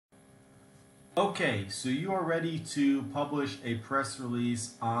Okay, so you are ready to publish a press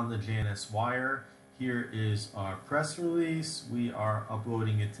release on the JNS Wire. Here is our press release. We are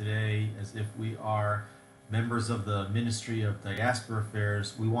uploading it today as if we are members of the Ministry of Diaspora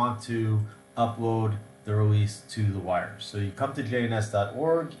Affairs. We want to upload the release to the Wire. So you come to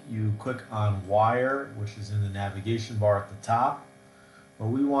jns.org, you click on Wire, which is in the navigation bar at the top.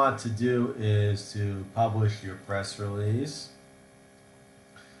 What we want to do is to publish your press release.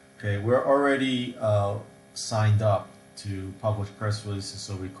 Okay, we're already signed up to publish press releases,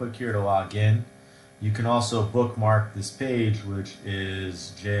 so we click here to log in. You can also bookmark this page, which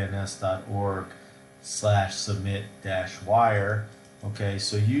is jns.org/submit-wire. Okay,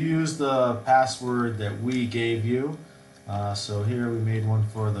 so you use the password that we gave you. So here we made one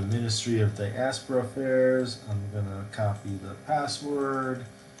for the Ministry of Diaspora Affairs. I'm going to copy the password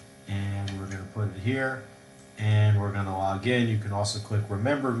and we're going to put it here. And we're going to log in. You can also click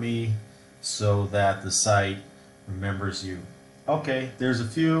Remember Me so that the site remembers you. Okay, there's a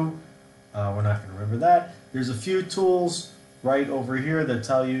few, we're not going to remember that. There's a few tools right over here that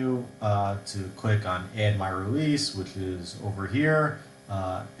tell you to click on Add My Release, which is over here.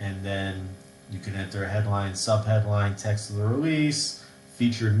 And then you can enter a headline, subheadline, text of the release,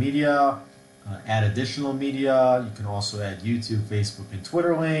 featured media, add additional media. You can also add YouTube, Facebook, and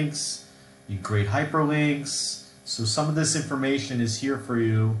Twitter links. You create hyperlinks. So some of this information is here for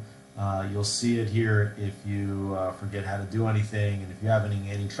you. You'll see it here if you forget how to do anything. And if you're having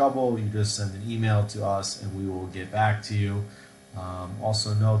any trouble, you just send an email to us and we will get back to you.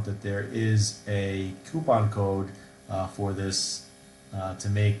 Also note that there is a coupon code for this to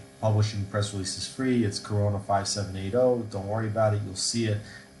make publishing press releases free. It's Corona5780. Don't worry about it. You'll see it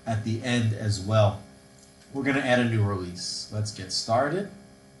at the end as well. We're going to add a new release. Let's get started.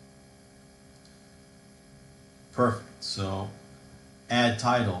 Perfect. So add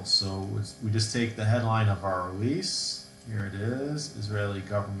title. So we just take the headline of our release. Here it is, Israeli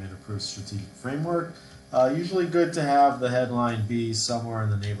Government Approved Strategic Framework. Usually good to have the headline be somewhere in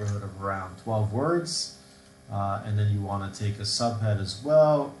the neighborhood of around 12 words. And then you want to take a subhead as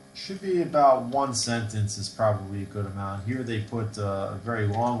well. Should be about one sentence is probably a good amount. Here they put a very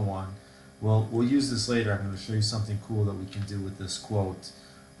long one. We'll use this later. I'm going to show you something cool that we can do with this quote.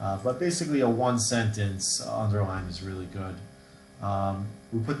 But basically a one sentence underline is really good.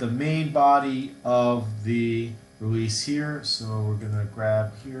 We put the main body of the release here, so we're going to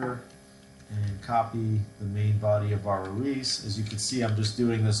grab here and copy the main body of our release. As you can see, I'm just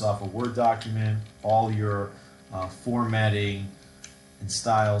doing this off a Word document. All your formatting and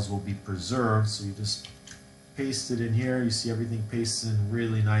styles will be preserved, so you just paste it in here. You see everything pastes in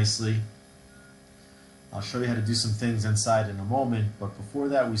really nicely. I'll show you how to do some things inside in a moment, but before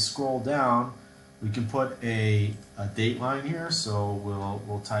that we scroll down. We can put a date line here, so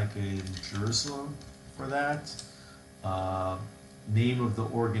we'll type in Jerusalem for that. Name of the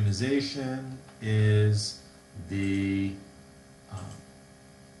organization is the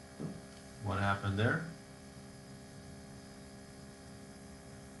what happened there?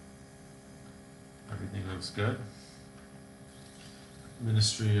 Everything looks good.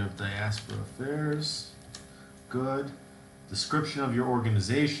 Ministry of Diaspora Affairs. Good. Description of your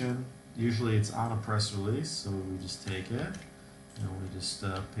organization. Usually it's on a press release, so we just take it and we just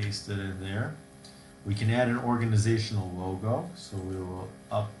paste it in there. We can add an organizational logo, so we will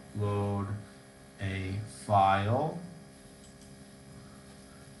upload a file.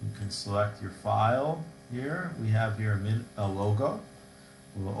 You can select your file here. We have here a logo.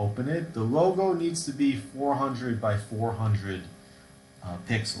 We'll open it. The logo needs to be 400 by 400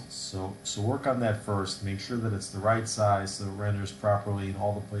 pixels. So work on that first. Make sure that it's the right size so it renders properly in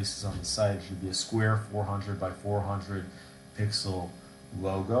all the places on the site. It should be a square 400 by 400 pixel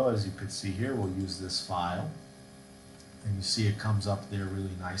logo. As you can see here, we'll use this file. And you see it comes up there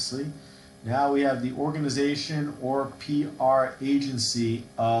really nicely. Now we have the organization or PR agency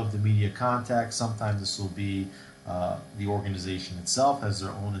of the media contact. Sometimes this will be the organization itself has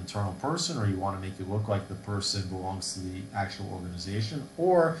their own internal person, or you want to make it look like the person belongs to the actual organization,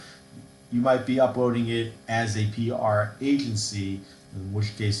 or you might be uploading it as a PR agency, in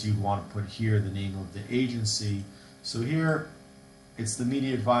which case you'd want to put here the name of the agency. So here it's the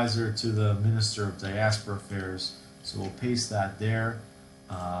media advisor to the Minister of Diaspora Affairs, so we'll paste that there.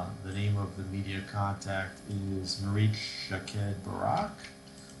 The name of the media contact is Marit Shaked Barak,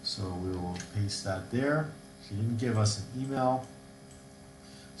 so we will paste that there. She didn't give us an email,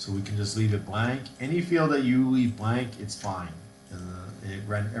 so we can just leave it blank. Any field that you leave blank, it's fine.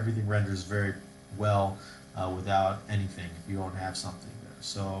 Everything renders very well without anything if you don't have something there.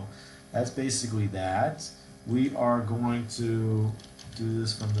 So that's basically that. We are going to do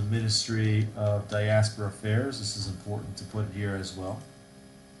this from the Ministry of Diaspora Affairs. This is important to put it here as well.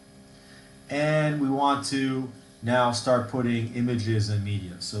 And we want to now start putting images and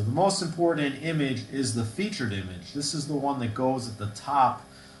media. So the most important image is the featured image. This is the one that goes at the top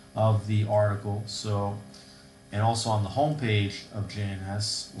of the article. So, and also on the home page of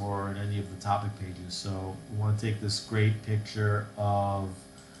JNS or in any of the topic pages. So we want to take this great picture of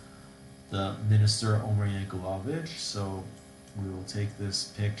the Minister Omer Yankelovich. So we will take this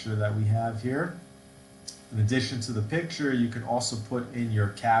picture that we have here. In addition to the picture, you can also put in your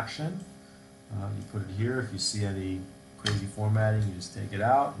caption. You put it here. If you see any crazy formatting, you just take it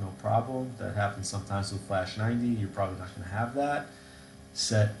out, no problem. That happens sometimes with Flash 90. You're probably not going to have that.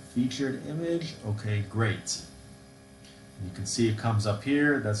 Set featured image. Okay, great. You can see it comes up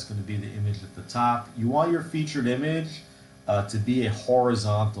here. That's going to be the image at the top. You want your featured image to be a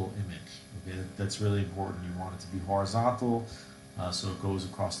horizontal image. Okay, that's really important. You want it to be horizontal so it goes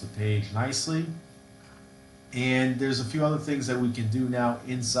across the page nicely. And there's a few other things that we can do now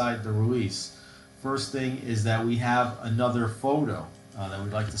inside the release. First thing is that we have another photo that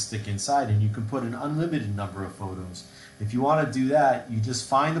we'd like to stick inside, and you can put an unlimited number of photos. If you want to do that, you just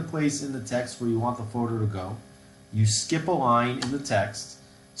find the place in the text where you want the photo to go. You skip a line in the text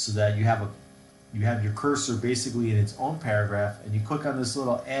so that you have your cursor basically in its own paragraph, and you click on this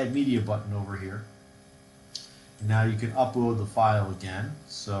little Add Media button over here. And now you can upload the file again.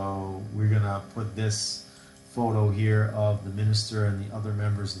 So we're going to put this photo here of the minister and the other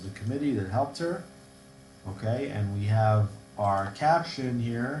members of the committee that helped her. Okay, and we have our caption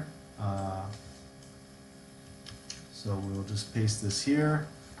here. So we'll just paste this here,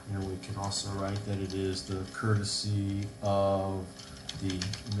 and we can also write that it is the courtesy of the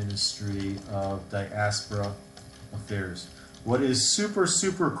Ministry of Diaspora Affairs. What is super,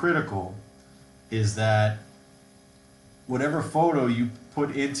 super critical is that whatever photo you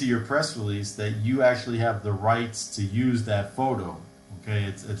put into your press release, that you actually have the rights to use that photo. Okay,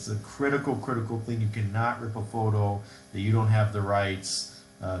 it's a critical thing. You cannot rip a photo that you don't have the rights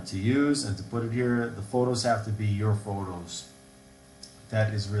to use, and to put it here, the photos have to be your photos.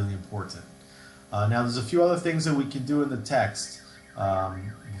 That is really important. Now there's a few other things that we can do in the text.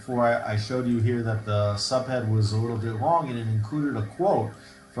 Before I showed you here that the subhead was a little bit long and it included a quote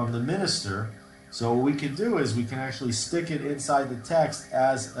from the minister. So what we can do is we can actually stick it inside the text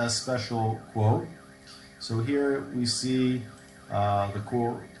as a special quote. So here we see the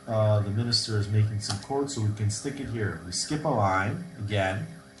quote, the minister is making some quotes, so we can stick it here. We skip a line, again,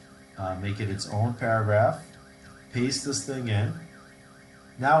 make it its own paragraph, paste this thing in.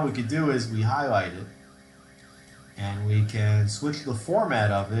 Now what we can do is we highlight it, and we can switch the format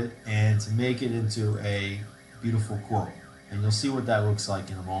of it and to make it into a beautiful quote. And you'll see what that looks like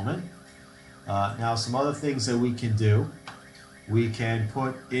in a moment. Now some other things that we can do. We can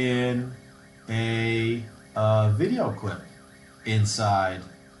put in a video clip inside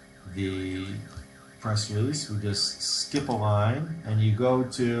the press release. We just skip a line and you go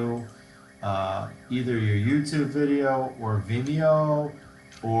to either your YouTube video or Vimeo,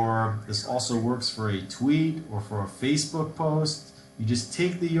 or this also works for a tweet or for a Facebook post. You just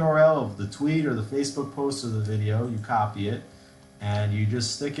take the URL of the tweet or the Facebook post or the video, you copy it, and you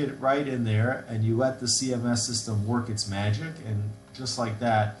just stick it right in there, and you let the CMS system work its magic, and just like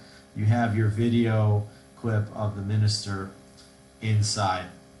that, you have your video clip of the minister inside.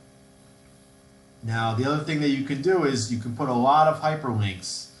 Now, the other thing that you can do is you can put a lot of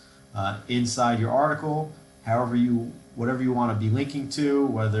hyperlinks inside your article, whatever you want to be linking to,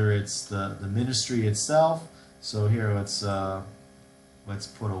 whether it's the ministry itself. So here, let's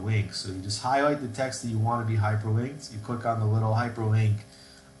put a link. So you just highlight the text that you want to be hyperlinked. You click on the little hyperlink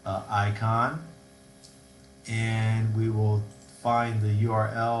icon, and we will find the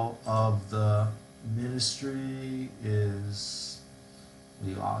URL of the ministry is,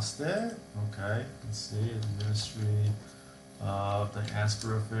 we lost it. Okay, let's see, the Ministry of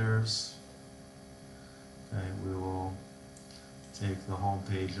Diaspora Affairs. Okay, we will take the home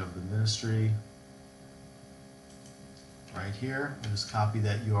page of the ministry right here, and just copy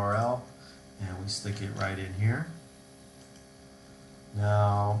that URL, and we stick it right in here.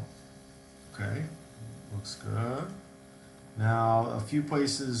 Now, okay, looks good. Now, a few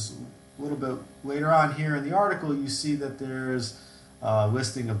places a little bit later on here in the article, you see that there's a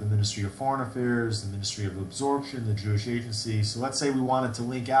listing of the Ministry of Foreign Affairs, the Ministry of Absorption, the Jewish Agency. So let's say we wanted to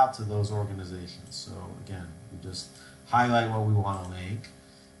link out to those organizations. So again, we just highlight what we want to link.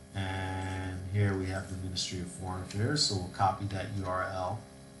 And here we have the Ministry of Foreign Affairs, so we'll copy that URL.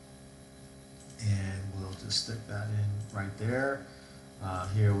 And we'll just stick that in right there.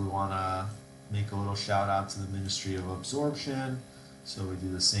 Here we want to make a little shout out to the Ministry of Absorption. So we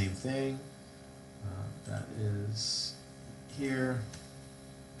do the same thing. That is here.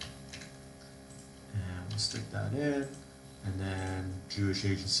 And we'll stick that in. And then Jewish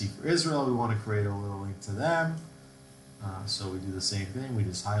Agency for Israel, we want to create a little link to them. So we do the same thing. We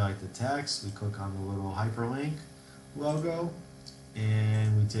just highlight the text. We click on the little hyperlink logo.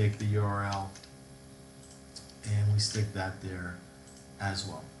 And we take the URL and we stick that there as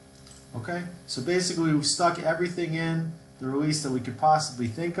well. Okay, so basically we've stuck everything in the release that we could possibly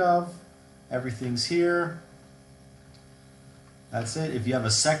think of. Everything's here. That's it. If you have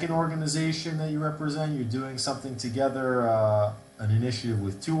a second organization that you represent, you're doing something together, an initiative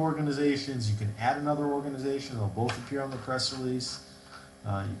with two organizations, you can add another organization. They'll both appear on the press release.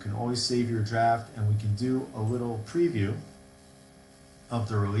 You can always save your draft, and we can do a little preview of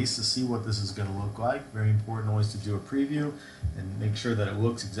the release to see what this is going to look like. Very important always to do a preview and make sure that it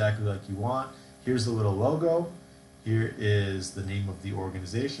looks exactly like you want. Here's the little logo. Here is the name of the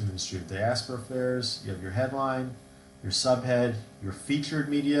organization, Ministry of Diaspora Affairs. You have your headline, your subhead, your featured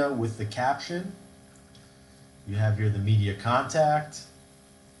media with the caption. You have here the media contact,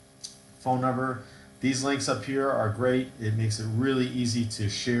 phone number. These links up here are great. It makes it really easy to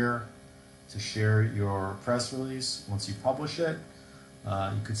share your press release once you publish it.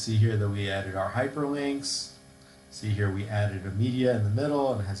 You can see here that we added our hyperlinks. See here we added a media in the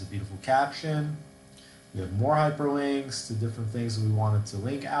middle and it has a beautiful caption. We have more hyperlinks to different things that we wanted to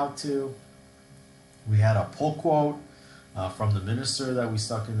link out to. We had a pull quote from the minister that we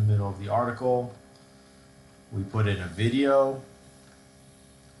stuck in the middle of the article. We put in a video.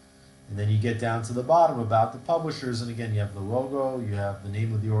 And then you get down to the bottom about the publishers. And again, you have the logo, you have the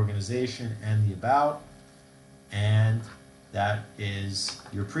name of the organization and the about. And that is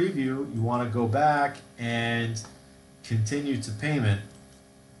your preview. You want to go back and continue to payment.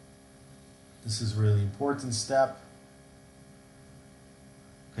 This is a really important step.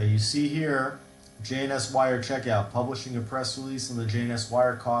 Okay, you see here, JNS Wire checkout. Publishing a press release on the JNS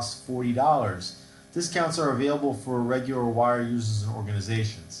Wire costs $40. Discounts are available for regular wire users and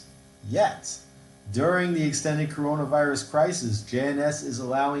organizations. Yet, during the extended coronavirus crisis, JNS is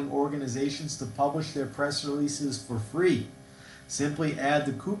allowing organizations to publish their press releases for free. Simply add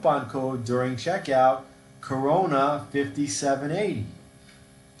the coupon code during checkout, Corona 5780,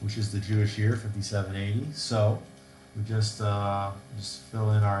 which is the Jewish year 5780. So we just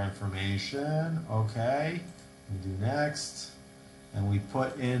fill in our information. Okay, we do next, and we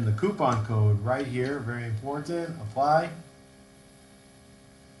put in the coupon code right here. Very important. Apply.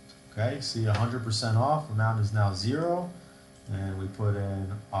 Okay, see 100% off. Amount is now 0, and we put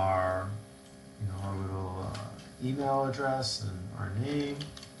in our, our little email address and our name.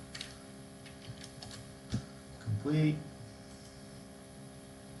 Complete.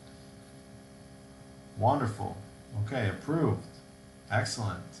 Wonderful. Okay, approved.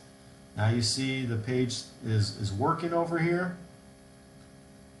 Excellent. Now you see the page is working over here.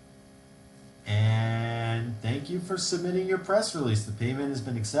 And thank you for submitting your press release. The payment has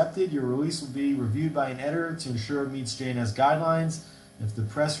been accepted. Your release will be reviewed by an editor to ensure it meets JNS guidelines. If the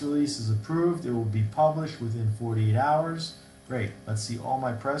press release is approved, it will be published within 48 hours. Great. Let's see all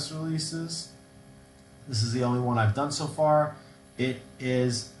my press releases. This is the only one I've done so far. It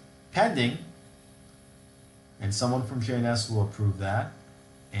is pending, and someone from JNS will approve that,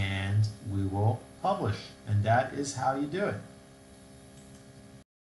 and we will publish. And that is how you do it.